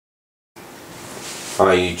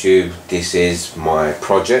Hi YouTube, this is my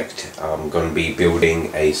project. I'm going to be building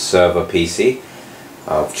a server PC.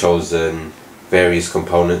 I've chosen various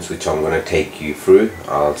components which I'm going to take you through.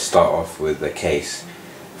 I'll start off with the case.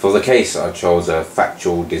 For the case I chose a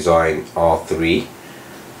Factual Design R3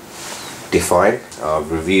 Define.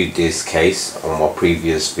 I've reviewed this case on my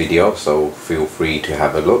previous video, so feel free to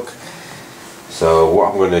have a look. So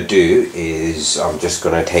what I'm going to do is I'm just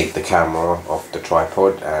going to take the camera off the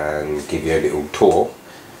tripod and give you a little tour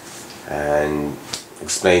and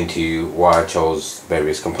explain to you why I chose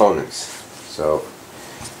various components. So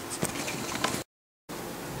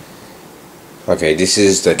okay, this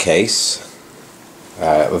is the case.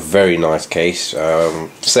 A very nice case.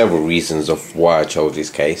 Several reasons of why I chose this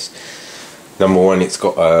case. Number one, it's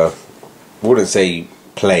got a, I wouldn't say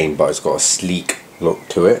plain, but it's got a sleek look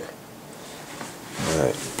to it.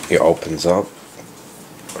 It opens up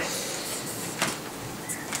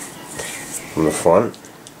from the front.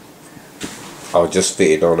 I was just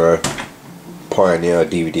fitted on a Pioneer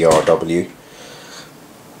DVD-RW.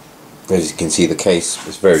 As you can see, the case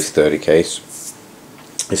is a very sturdy case.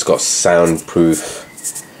 It's got soundproof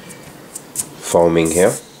foaming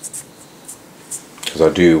here, because I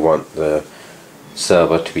do want the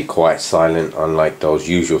server to be quite silent, unlike those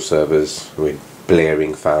usual servers with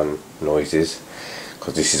blaring fan noises,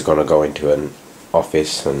 because this is going to go into an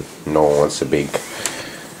office and no one wants a big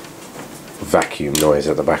vacuum noise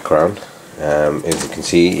at the background. As you can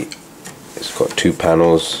see, it's got two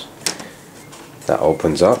panels that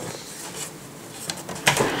opens up.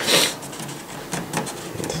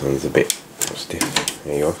 This one's a bit stiff.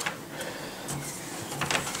 There you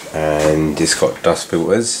go. And it's got dust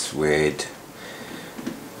filters with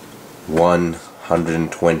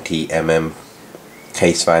 120 mm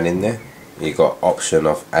case fan in there. You got option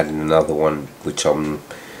of adding another one, which I'm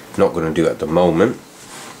not going to do at the moment.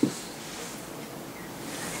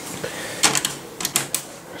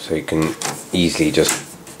 So you can easily just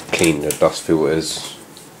clean the dust filters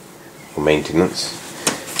for maintenance.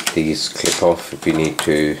 These clip off if you need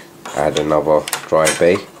to add another dry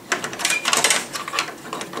bay.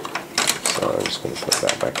 So I'm just going to put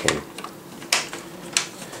that back in.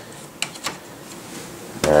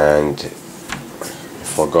 And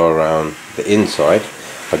if I go around the inside,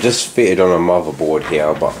 I just fitted on a motherboard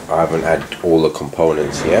here, but I haven't added all the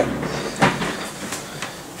components yet.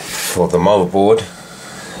 For the motherboard,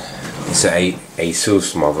 it's a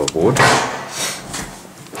ASUS motherboard,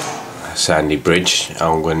 Sandy Bridge.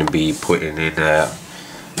 I'm going to be putting in a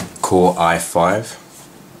Core i5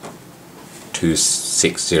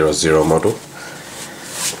 2600 model.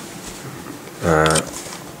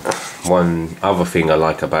 One other thing I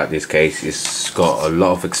like about this case is it's got a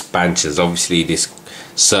lot of expansions. Obviously this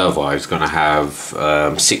server is going to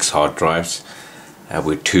have 6 hard drives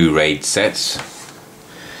with 2 RAID sets,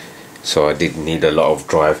 so I did need a lot of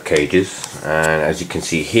drive cages. And as you can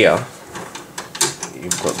see here,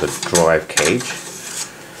 you've got the drive cage.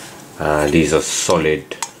 These are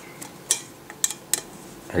solid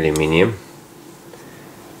aluminium,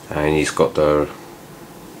 and he's got the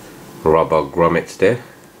rubber grommets there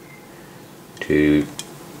to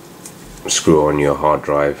screw on your hard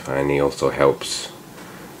drive, and he also helps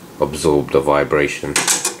absorb the vibration.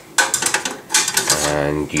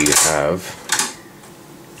 And you have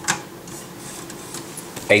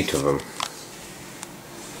 8 of them,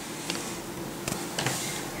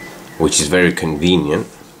 which is very convenient,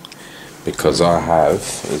 because I have,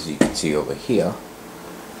 as you can see over here,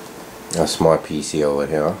 that's my PC over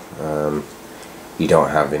here. You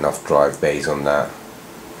don't have enough drive bays on that,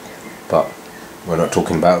 but we're not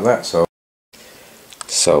talking about that.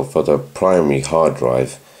 So for the primary hard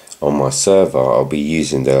drive on my server, I'll be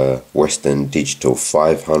using the Western Digital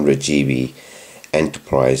 500 GB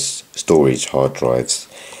enterprise storage hard drives.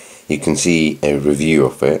 You can see a review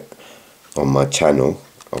of it on my channel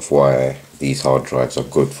of why these hard drives are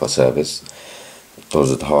good for servers.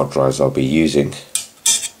 Those are the hard drives I'll be using,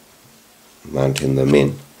 mounting them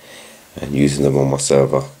in and using them on my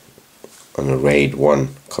server on a RAID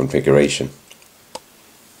 1 configuration.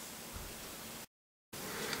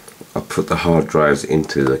 I put the hard drives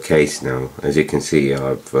into the case now. As you can see,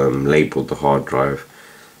 I've labelled the hard drive,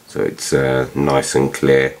 so it's nice and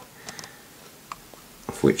clear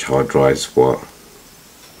of which hard drive's what.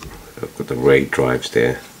 I've got the RAID drives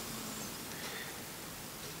there.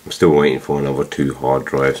 I'm still waiting for another 2 hard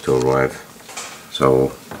drives to arrive,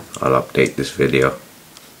 so I'll update this video.